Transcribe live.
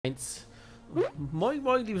Eins. Moin,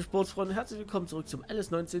 moin, liebe Sportsfreunde, herzlich willkommen zurück zum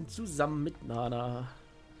LS19 zusammen mit Nana.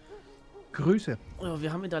 Grüße. Ja,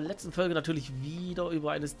 wir haben in der letzten Folge natürlich wieder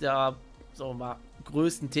über eines der, sagen wir mal,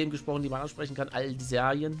 größten Themen gesprochen, die man ansprechen kann, all die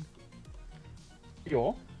Serien.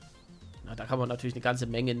 Ja. Na, da kann man natürlich eine ganze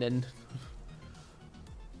Menge nennen.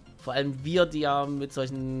 Vor allem wir, die ja mit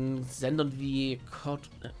solchen Sendern wie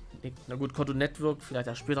Cartoon Network, vielleicht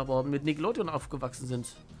ja später, aber mit Nickelodeon aufgewachsen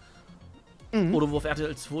sind. Oder wo auf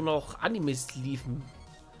RTL 2 noch Animes liefen.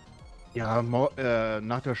 Ja,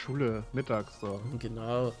 nach der Schule mittags so.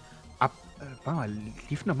 Genau. Warte mal,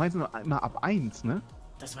 liefen doch meistens immer ab 1, ne?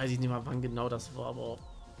 Das weiß ich nicht mal, wann genau das war, aber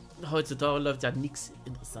heutzutage läuft ja nichts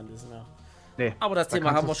Interessantes mehr. Nee. Aber das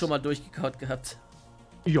Thema haben wir schon mal durchgekaut gehabt.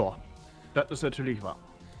 Ja, das ist natürlich wahr.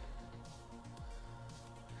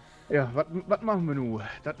 Ja, was machen wir nun?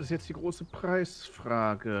 Das ist jetzt die große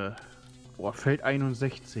Preisfrage. Boah, Feld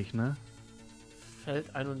 61, ne?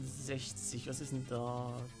 Feld 61, was ist denn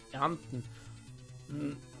da? Ernten.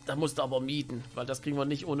 Da musst du aber mieten, weil das kriegen wir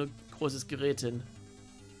nicht ohne großes Gerät hin.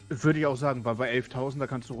 Würde ich auch sagen, weil bei 11.000, da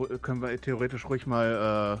können wir theoretisch ruhig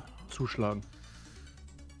mal zuschlagen.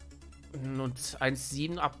 Und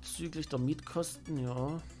 1,7 abzüglich der Mietkosten,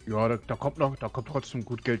 ja. Ja, da kommt trotzdem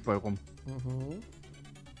gut Geld bei rum.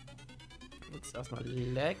 Jetzt erstmal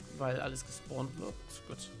lag, weil alles gespawnt wird.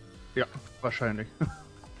 Gut. Ja, wahrscheinlich.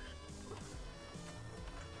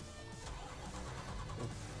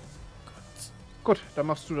 Gut, dann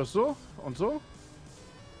machst du das so und so.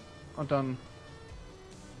 Und dann...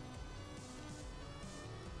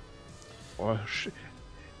 Oh,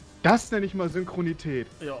 das nenne ich mal Synchronität.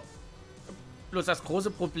 Ja. Bloß das große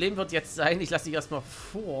Problem wird jetzt sein, ich lasse dich erstmal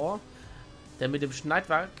vor, denn mit dem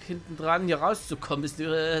Schneidwerk hinten dran hier rauszukommen, ist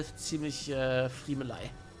ziemlich Friemelei.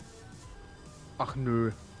 Ach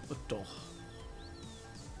nö. Und doch.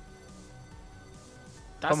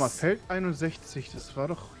 Schau mal, Feld 61, das war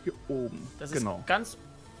doch hier oben. Das genau. Ist ganz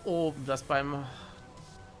oben, das beim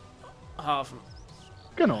Hafen.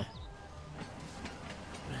 Genau.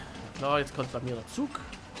 Klar, jetzt kommt bei mir der Zug.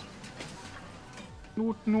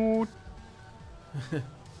 Nut, nut.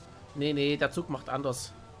 Nee, der Zug macht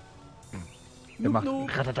anders. Der macht...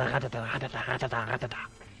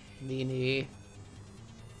 Nee.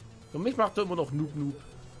 Für mich macht er immer noch Noob Noob.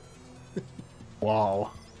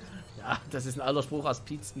 Wow. Ja, das ist ein alter Spruch aus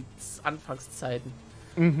Pete's Anfangszeiten.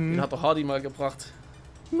 Mhm. Den hat der Hardy mal gebracht.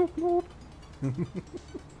 Noob, noob.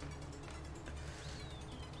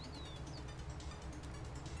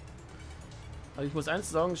 Aber ich muss eins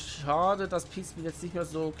sagen, schade, dass Pete's jetzt nicht mehr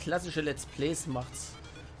so klassische Let's Plays macht.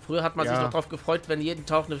 Früher hat man sich noch darauf gefreut, wenn jeden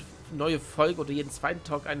Tag eine neue Folge oder jeden zweiten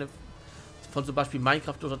Tag eine von zum Beispiel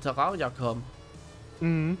Minecraft oder Terraria kam.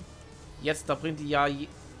 Mhm. Jetzt, da bringt die ja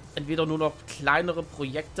entweder nur noch kleinere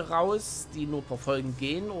Projekte raus, die nur per Folgen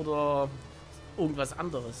gehen, oder irgendwas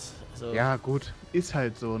anderes. Also, Ja, gut. Ist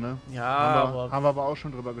halt so, ne? ja, haben wir aber auch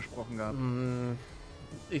schon drüber gesprochen gehabt.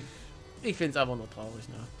 Ich finde es einfach nur traurig,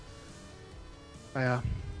 ne? Naja.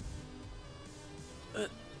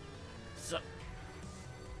 So.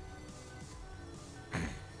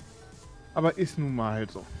 Aber ist nun mal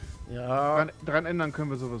halt so. Ja. Dran ändern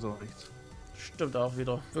können wir sowieso nichts. Stimmt auch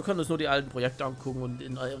wieder. Wir können uns nur die alten Projekte angucken und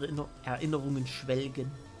in Erinnerungen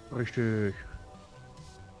schwelgen. Richtig.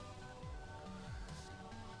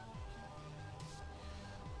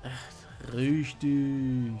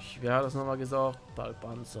 Richtig. Wer hat das nochmal gesagt?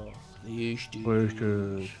 Ballpanzer. Richtig.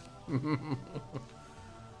 Richtig.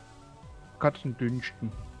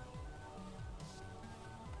 Katzendünsten.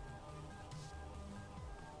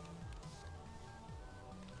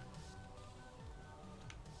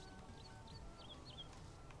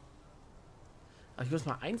 Aber ich muss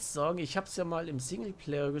mal eins sagen, ich habe es ja mal im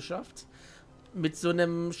Singleplayer geschafft, mit so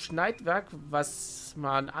einem Schneidwerk, was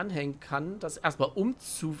man anhängen kann, das erstmal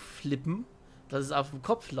umzuflippen, dass es auf dem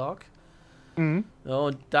Kopf lag. Mhm. Ja,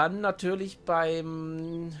 und dann natürlich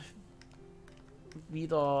beim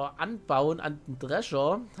wieder anbauen an den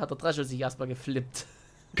Drescher, hat der Drescher sich erstmal geflippt.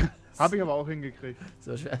 Habe ich aber auch hingekriegt.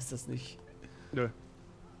 So schwer ist das nicht. Nö.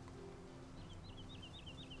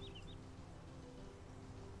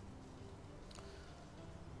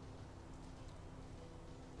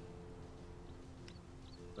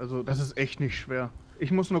 Also, das ist echt nicht schwer. Ich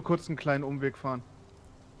muss nur kurz einen kleinen Umweg fahren.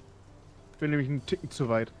 Ich bin nämlich einen Ticken zu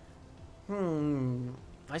weit.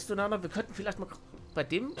 Weißt du, Nana, wir könnten vielleicht mal bei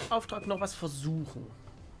dem Auftrag noch was versuchen.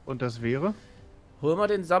 Und das wäre? Hol mal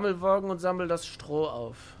den Sammelwagen und sammel das Stroh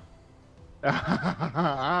auf.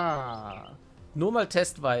 Nur mal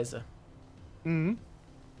testweise. Mhm.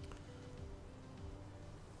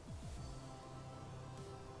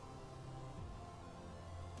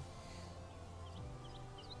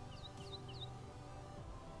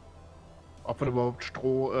 ob wir überhaupt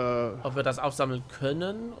Stroh... Ob wir das aufsammeln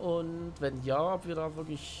können und wenn ja, ob wir da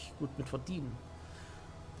wirklich gut mit verdienen.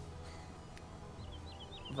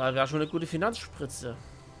 Weil wäre schon eine gute Finanzspritze.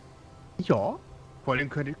 Ja. Vor allem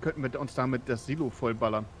könnten wir uns damit das Silo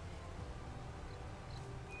vollballern.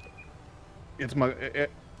 Jetzt mal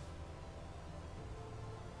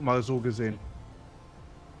so gesehen.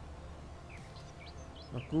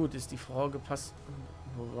 Na gut, ist die Frage,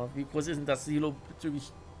 wie groß ist denn das Silo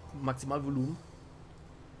bezüglich Maximalvolumen?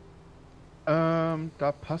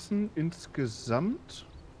 Da passen insgesamt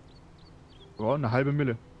eine halbe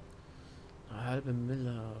Mille. Eine halbe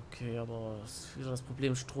Mille, okay, aber das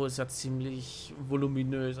Problem, Stroh ist ja ziemlich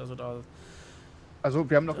voluminös, also da... Also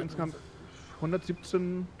wir haben noch insgesamt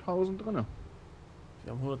 117.000 drin.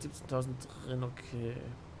 Wir haben 117.000 drin, okay.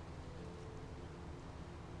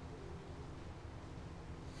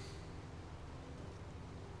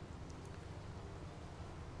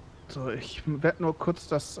 So, ich werde nur kurz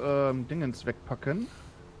das Dingens wegpacken.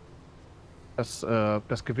 Das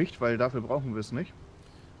Gewicht, weil dafür brauchen wir es nicht.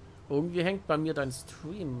 Irgendwie hängt bei mir dein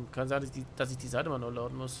Stream. Kann sein, dass ich die Seite mal neu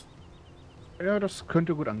laden muss. Ja, das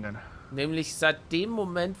könnte gut angehen. Nämlich seit dem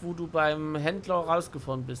Moment, wo du beim Händler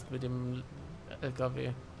rausgefahren bist mit dem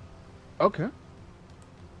LKW. Okay.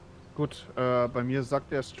 Gut, bei mir sagt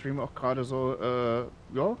der Stream auch gerade so,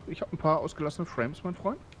 ja, ich habe ein paar ausgelassene Frames, mein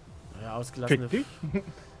Freund. Ja,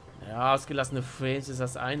 ausgelassene Frames ist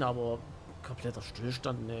das eine, aber kompletter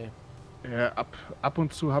Stillstand, nee. Ab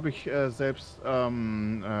und zu habe ich selbst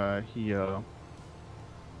hier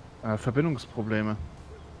Verbindungsprobleme.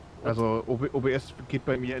 Also OBS geht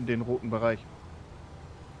bei mir in den roten Bereich.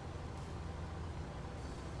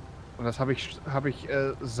 Und das habe ich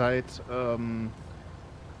seitdem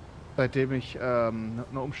ich eine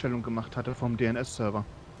Umstellung gemacht hatte vom DNS-Server,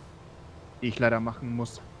 die ich leider machen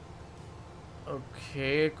muss.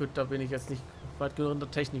 Okay, gut, da bin ich jetzt nicht weit genug in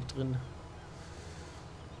der Technik drin.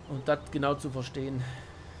 Und das genau zu verstehen.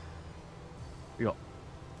 Ja.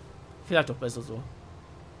 Vielleicht doch besser so.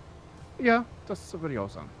 Ja, das würde ich auch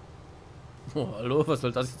sagen. Oh, hallo, was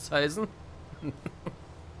soll das jetzt heißen?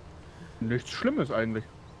 Nichts Schlimmes eigentlich.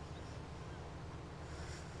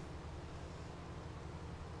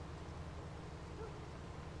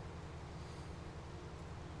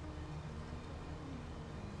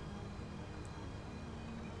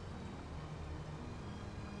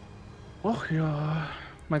 Och ja,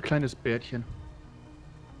 mein kleines Bärtchen.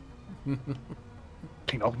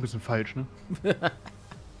 Klingt auch ein bisschen falsch, ne?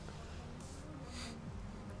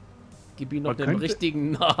 Gib ihm noch den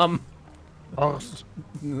richtigen Namen. Horst.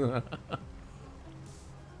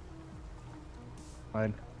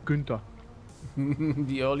 Nein, Günther.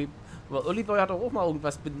 Wie Oliver. Aber Oliver hat doch auch mal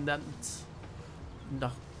irgendwas benannt.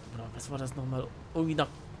 Was war das nochmal? Irgendwie nach.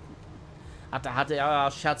 Da hatte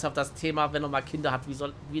er scherzhaft das Thema, wenn er mal Kinder hat,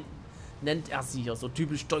 wie nennt er sie hier? So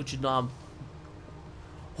typisch deutsche Namen.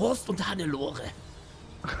 Horst und Hannelore.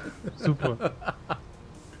 Super.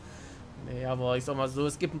 Nee, aber ich sag mal so,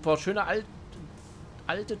 es gibt ein paar schöne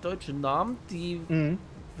alte deutsche Namen, die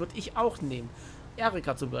würde ich auch nehmen.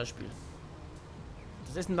 Erika zum Beispiel.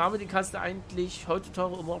 Das ist ein Name, den kannst du eigentlich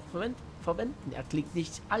heutzutage immer auch verwenden. Er klingt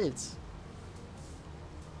nicht alt.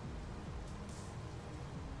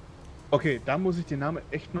 Okay, da muss ich den Namen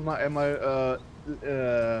echt nochmal einmal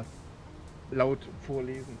laut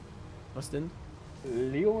vorlesen. Was denn?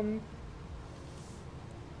 Leon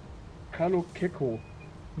Kalokeko.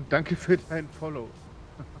 Danke für dein Follow.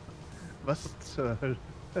 Was zur Hölle?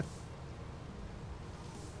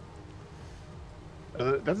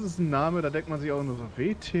 Also, das ist ein Name, da denkt man sich auch nur so,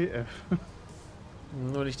 WTF.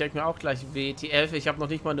 Und ich denke mir auch gleich, WTF, ich habe noch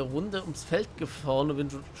nicht mal eine Runde ums Feld gefahren und bin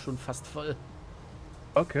schon fast voll.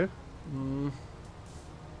 Okay.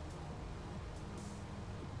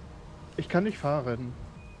 Ich kann nicht fahren.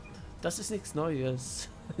 Das ist nichts Neues.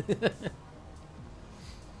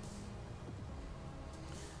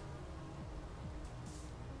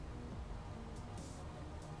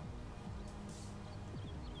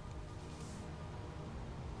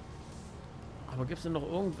 Aber gibt es denn noch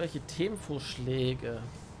irgendwelche Themenvorschläge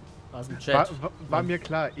aus dem Chat? War mir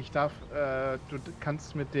klar, ich darf, du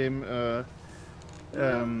kannst mit dem,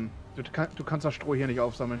 du kannst das Stroh hier nicht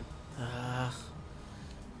aufsammeln. Ach.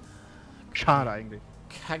 Schade eigentlich.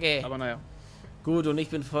 Kacke. Aber naja. Gut, und ich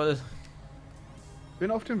bin voll. Bin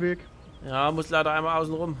auf dem Weg. Ja, muss leider einmal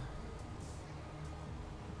außen rum.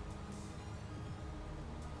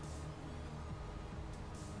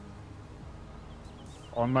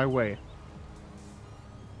 On my way.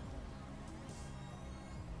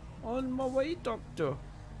 On my way, Doctor.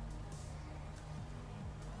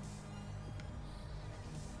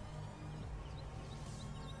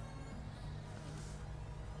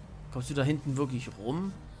 Kommst du da hinten wirklich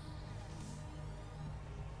rum?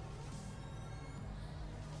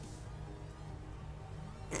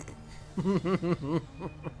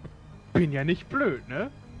 Bin ja nicht blöd,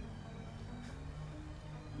 ne?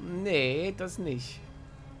 Nee, das nicht.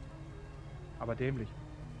 Aber dämlich.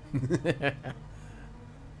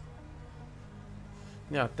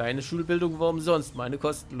 Ja, deine Schulbildung war umsonst, meine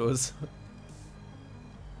kostenlos.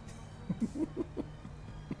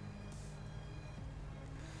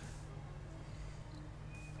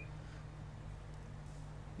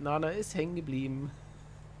 Nana ist hängen geblieben.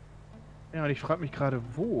 Ja, und ich frage mich gerade,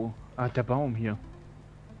 wo? Ah, der Baum hier.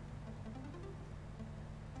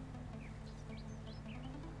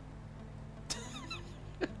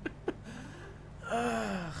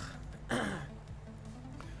 Ach.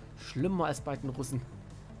 Schlimmer als bei den Russen.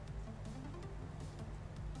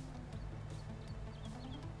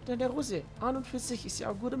 Denn der Russe an und für sich ist ja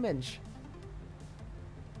ein guter Mensch.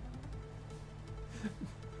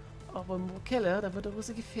 Aber im Keller, da wird der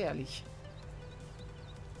Russe gefährlich.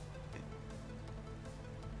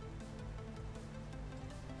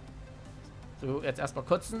 So, jetzt erstmal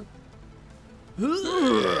kotzen.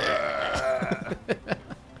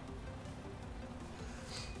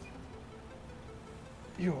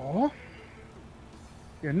 Ja.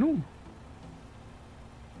 Ja, nun.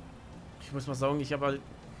 Ich muss mal sagen, ich habe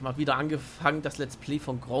mal wieder angefangen, das Let's Play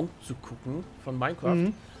von Gronk zu gucken, von Minecraft.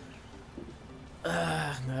 Mhm.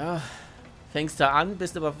 Naja, fängst du an,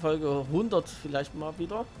 bist du bei Folge 100 vielleicht mal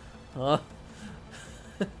wieder. Ja.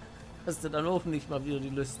 Hast du dann auch nicht mal wieder die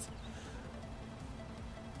Lust.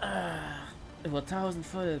 Über 1000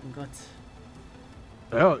 Folgen, Gott.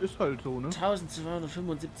 Ja, ist halt so, ne?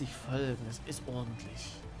 1275 Folgen, das ist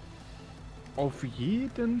ordentlich. Auf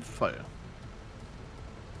jeden Fall.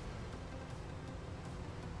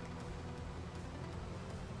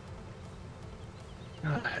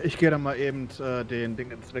 Ich gehe dann mal eben den Ding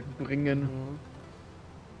ins Wegbringen. Mhm.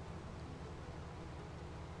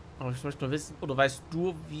 Aber ich möchte nur wissen, oder weißt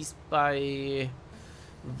du, wie es bei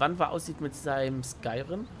Wanva aussieht mit seinem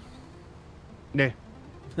Skyrim? Nee.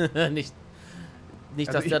 nicht, nicht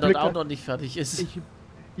Also dass der dort auch noch nicht fertig ist.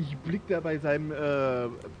 Ich blick da bei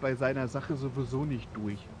seiner Sache sowieso nicht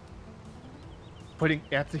durch. Vor allem,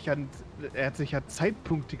 er hat sich ja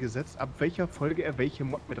Zeitpunkte gesetzt, ab welcher Folge er welche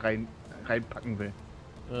Mod mit reinpacken will.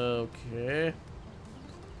 Okay.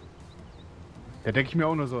 Da denke ich mir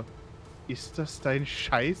auch nur so, ist das dein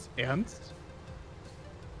Scheiß Ernst?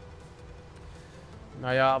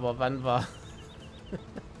 Naja, aber wann war...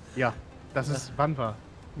 Ja, das ist wann war.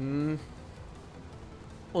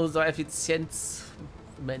 Unser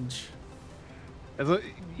Effizienzmensch. Also,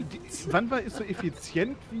 wann war ist so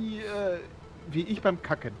effizient wie ich beim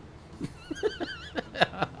Kacken.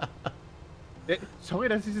 Sorry,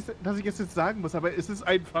 dass ich es jetzt sagen muss, aber es ist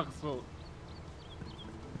einfach so.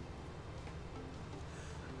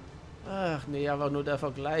 Ach nee, aber nur der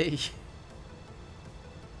Vergleich.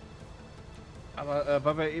 Aber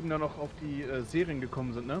weil wir eben dann noch auf die Serien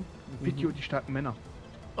gekommen sind, ne? Video und die starken Männer.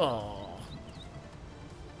 Oh.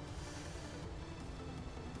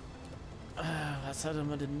 Was hatte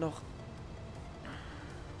man denn noch?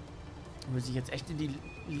 Muss ich jetzt echt in die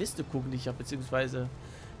Liste gucken, die ich habe, beziehungsweise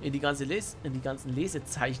in die ganzen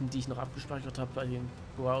Lesezeichen, die ich noch abgespeichert habe bei dem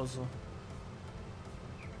Browser.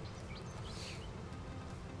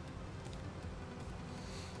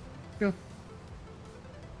 Ja.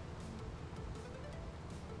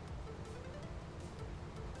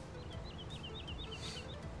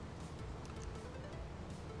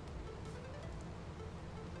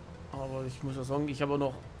 Aber ich muss ja sagen, ich habe auch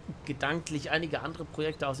noch gedanklich einige andere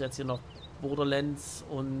Projekte, außer jetzt hier noch Borderlands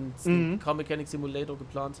und den Car Mechanic Simulator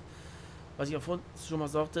geplant. Was ich auch vorhin schon mal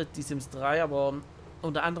sagte, die Sims 3, aber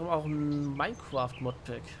unter anderem auch ein Minecraft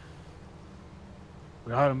Modpack.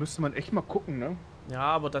 Ja, da müsste man echt mal gucken, ne? Ja,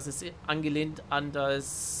 aber das ist angelehnt an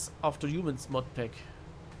das After Humans Modpack.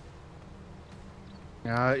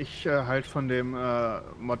 Ja, ich halt von dem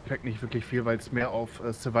Modpack nicht wirklich viel, weil es mehr auf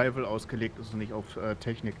Survival ausgelegt ist und nicht auf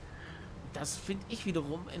Technik. Das finde ich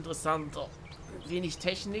wiederum interessanter. Wenig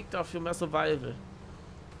Technik, dafür mehr Survival.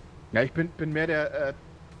 Ja, ich bin mehr der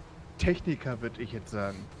Techniker, würde ich jetzt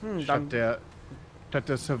sagen. Statt der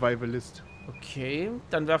Survivalist. Okay,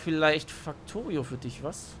 dann wäre vielleicht Factorio für dich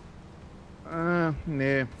was?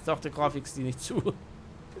 Nee. Sagt der Grafikstil nicht zu.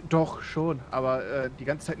 Doch, schon. Aber die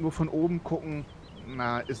ganze Zeit nur von oben gucken,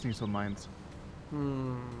 na, ist nicht so meins.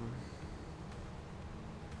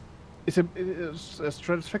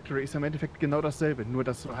 Satisfactory ist im Endeffekt genau dasselbe, nur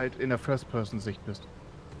dass du halt in der First-Person-Sicht bist.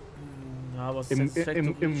 Ja, aber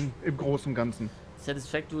Im Großen und Ganzen.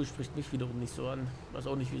 Satisfactory spricht mich wiederum nicht so an. Weiß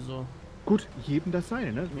auch nicht wieso. Gut, jedem das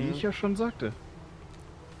seine, ne? Wie ich ja schon sagte.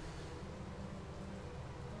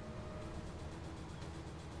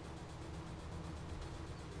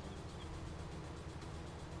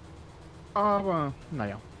 Aber,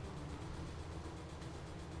 naja.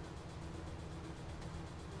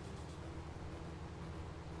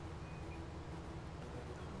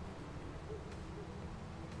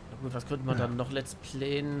 Na gut, was könnte man dann noch Let's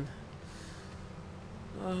Playen?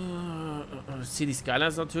 City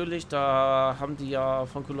Skylines natürlich, da haben die ja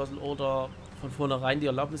von Colossal Order von vornherein die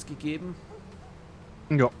Erlaubnis gegeben.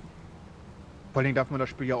 Ja. Vor allem darf man das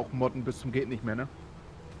Spiel ja auch modden bis zum geht nicht mehr, ne?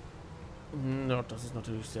 Ja, das ist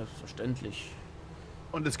natürlich selbstverständlich.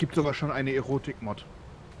 Und es gibt sogar schon eine Erotik-Mod,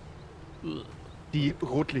 die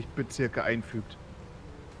Rotlichtbezirke einfügt.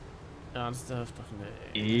 Ernsthaft? Ach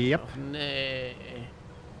nee. Yep. Ach nee.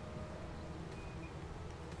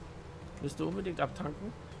 Willst du unbedingt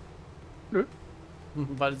abtanken? Nö.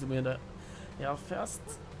 Weil du mir hinterher fährst?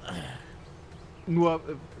 Nur,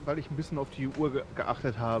 weil ich ein bisschen auf die Uhr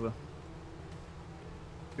geachtet habe.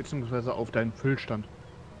 Beziehungsweise auf deinen Füllstand.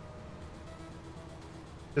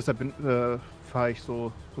 Deshalb fahre ich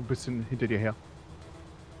so ein bisschen hinter dir her.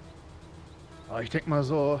 Aber ich denke mal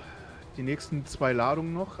so, die nächsten 2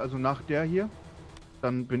 Ladungen noch, also nach der hier,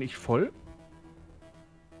 dann bin ich voll.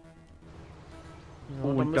 Ja,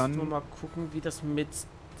 und dann müssen wir mal gucken, wie das mit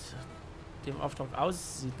dem Auftrag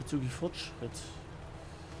aussieht bezüglich Fortschritt.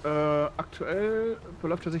 Aktuell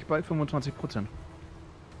beläuft er sich bei 25%.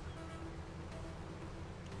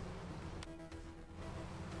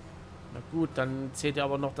 Na gut, dann zählt ja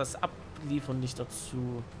aber noch das Abliefern nicht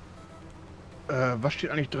dazu. Was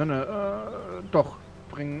steht eigentlich drin? Doch,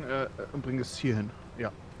 bring es hier hin.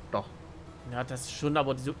 Ja, doch. Ja, das schon,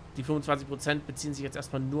 aber die 25% beziehen sich jetzt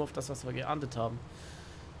erstmal nur auf das, was wir geerntet haben.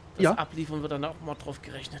 Das Ja. Abliefern wird dann auch mal drauf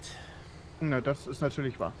gerechnet. Na, das ist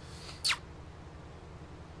natürlich wahr.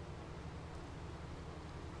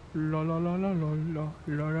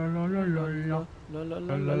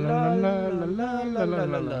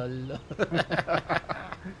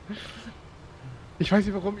 Ich weiß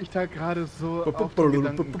nicht, warum ich da gerade so auf den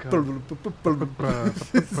Gedanken kam.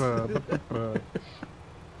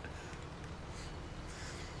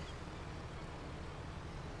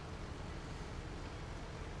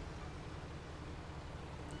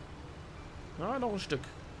 Ja, noch ein Stück.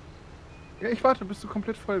 Ja, ich warte, bis du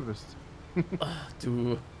komplett voll bist. Ach,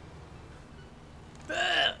 du.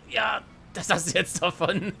 Ja, das hast du jetzt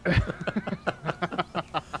davon.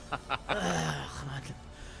 Ach, Mann.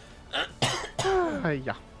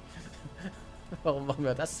 Ja. Warum machen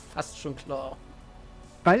wir das? Fast schon klar.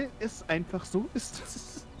 Weil es einfach so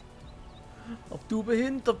ist. Ob du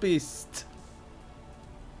behindert bist?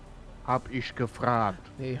 Hab ich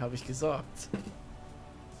gefragt. Nee, habe ich gesagt.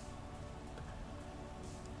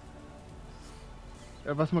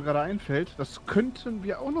 Was mir gerade einfällt, das könnten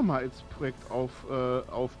wir auch nochmal als Projekt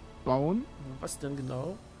aufbauen. Was denn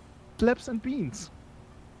genau? Slaps and Beans.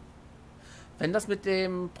 Wenn das mit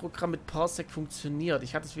dem Programm mit Parsec funktioniert.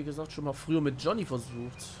 Ich hatte es, wie gesagt, schon mal früher mit Johnny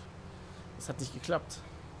versucht. Das hat nicht geklappt.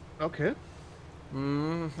 Okay.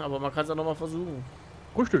 Aber man kann es auch nochmal versuchen.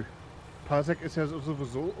 Richtig. Parsec ist ja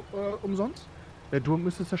sowieso umsonst. Du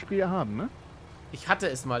müsstest das Spiel ja haben, ne? Ich hatte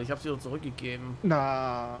es mal, ich habe es wieder zurückgegeben.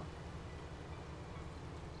 Na.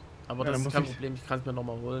 Aber Ja, das ist kein Problem, ich kann es mir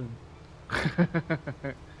nochmal holen.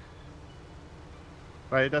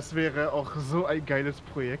 Weil das wäre auch so ein geiles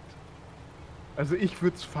Projekt. Also ich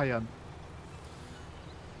würde es feiern.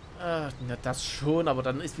 Na, das schon, aber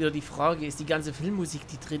dann ist wieder die Frage, ist die ganze Filmmusik,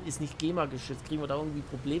 die drin ist, nicht GEMA geschützt? Kriegen wir da irgendwie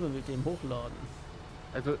Probleme mit dem Hochladen?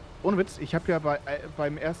 Also ohne Witz, ich habe ja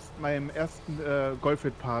meinem ersten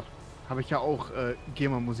Golfit-Part habe ich ja auch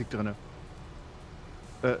GEMA-Musik drin.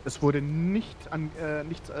 Es wurde nichts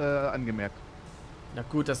angemerkt. Na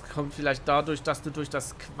gut, das kommt vielleicht dadurch, dass du durch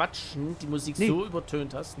das Quatschen die Musik so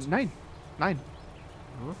übertönt hast. Nein, nein.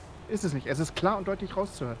 Ist es nicht. Es ist klar und deutlich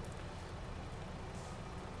rauszuhören.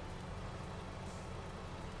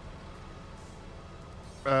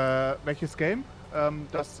 Welches Game?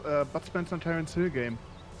 Das Bud Spencer und Terence Hill Game.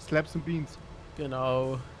 Slaps and Beans.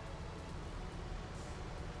 Genau.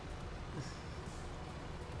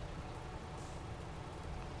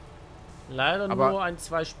 Leider Aber nur ein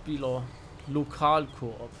Zwei-Spieler.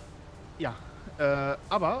 Lokal-Koop. ja,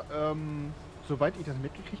 aber soweit ich das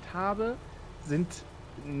mitgekriegt habe, sind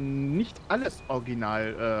nicht alles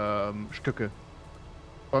Originalstücke,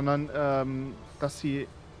 sondern dass sie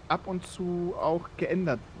ab und zu auch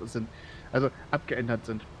geändert sind. Also abgeändert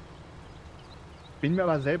sind. Bin mir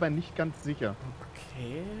aber selber nicht ganz sicher.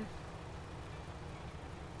 Okay.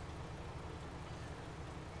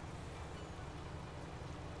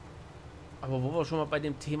 Aber wo wir schon mal bei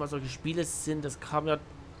dem Thema solche Spiele sind, das kam ja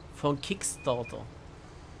von Kickstarter.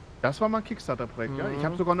 Das war mal ein Kickstarter-Projekt, ja. Ich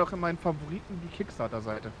habe sogar noch in meinen Favoriten die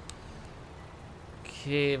Kickstarter-Seite.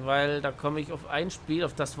 Okay, weil da komme ich auf ein Spiel,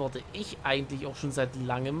 auf das warte ich eigentlich auch schon seit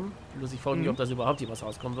langem. Bloß ich frage mich, ob das überhaupt jemals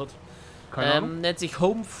rauskommen wird. Keine Ahnung. Nennt sich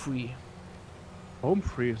Home Free. Home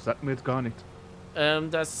Free, sagt mir jetzt gar nichts.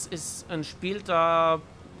 Das ist ein Spiel, da...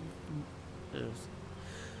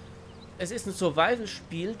 Es ist ein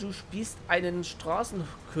Survival-Spiel. Du spielst einen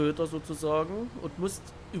Straßenköter sozusagen und musst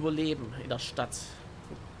überleben in der Stadt.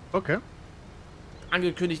 Okay.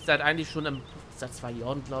 Angekündigt seit eigentlich schon seit 2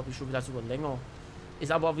 Jahren, glaube ich, schon wieder sogar länger.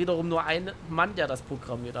 Ist aber wiederum nur ein Mann, der das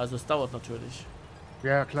programmiert. Also es dauert natürlich.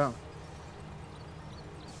 Ja, klar.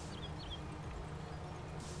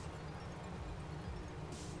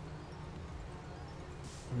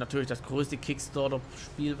 Und natürlich das größte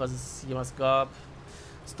Kickstarter-Spiel, was es jemals gab.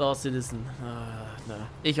 Star Citizen. Na,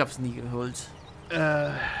 ich hab's nie geholt.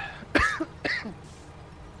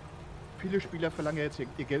 Viele Spieler verlangen jetzt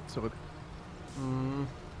ihr Geld zurück.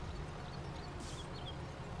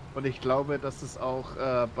 Und ich glaube, dass es auch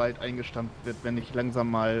bald eingestampft wird, wenn nicht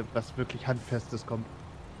langsam mal was wirklich Handfestes kommt.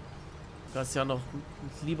 Du hast ja noch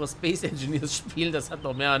lieber Space Engineers spielen, das hat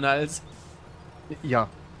noch mehr an Hals. Ja.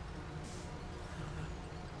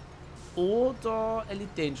 Oder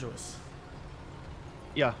Elite Dangerous.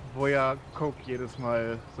 Ja, wo ja Coke jedes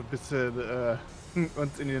Mal so ein bisschen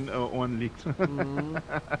uns in den Ohren liegt.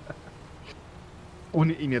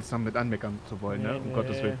 Ohne ihn jetzt damit anmeckern zu wollen, ne? Um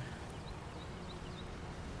Gottes Willen.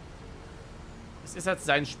 Es ist halt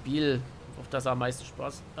sein Spiel, auf das er am meisten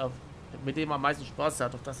Spaß, mit dem er am meisten Spaß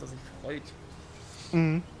hat, auf das er sich freut.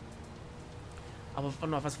 Aber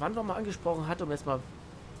was wann wir mal angesprochen hat, um jetzt mal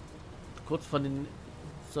kurz von den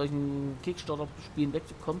solchen Kickstarter-Spielen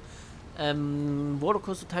wegzukommen,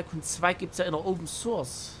 Rollercoaster Tycoon 2 gibt es ja in der Open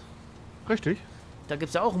Source. Richtig. Da gibt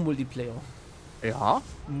es ja auch einen Multiplayer. Ja.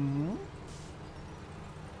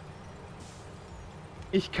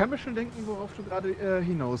 Ich kann mir schon denken, worauf du gerade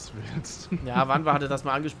hinaus willst. Ja, wann hatte das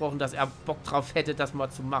mal angesprochen, dass er Bock drauf hätte, das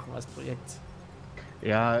mal zu machen als Projekt?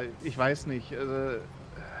 Ja, ich weiß nicht. Ja,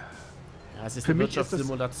 es ist eine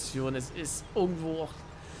Wirtschaftssimulation. Es ist irgendwo auch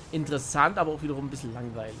interessant, aber auch wiederum ein bisschen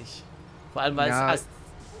langweilig. Vor allem, weil es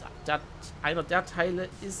einer der Teile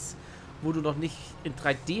ist, wo du noch nicht in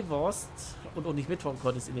 3D warst und auch nicht mitfahren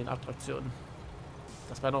konntest in den Attraktionen.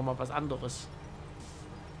 Das wäre noch mal was anderes.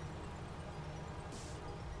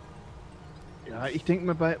 Ja, ich denke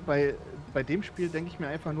mir bei dem Spiel denke ich mir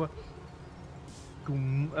einfach nur,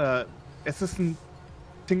 es ist ein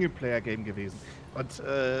Singleplayer-Game gewesen. Und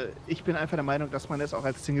ich bin einfach der Meinung, dass man es auch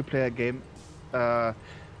als Singleplayer-Game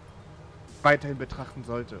weiterhin betrachten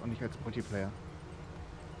sollte und nicht als Multiplayer.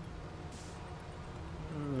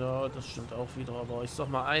 Ja, das stimmt auch wieder, aber ich sag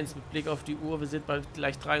mal eins, mit Blick auf die Uhr, wir sind bei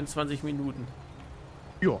gleich 23 Minuten.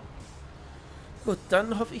 Ja. Gut,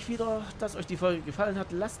 dann hoffe ich wieder, dass euch die Folge gefallen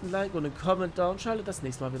hat. Lasst ein Like und einen Kommentar und schaltet das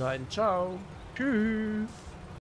nächste Mal wieder ein. Ciao. Tschüss.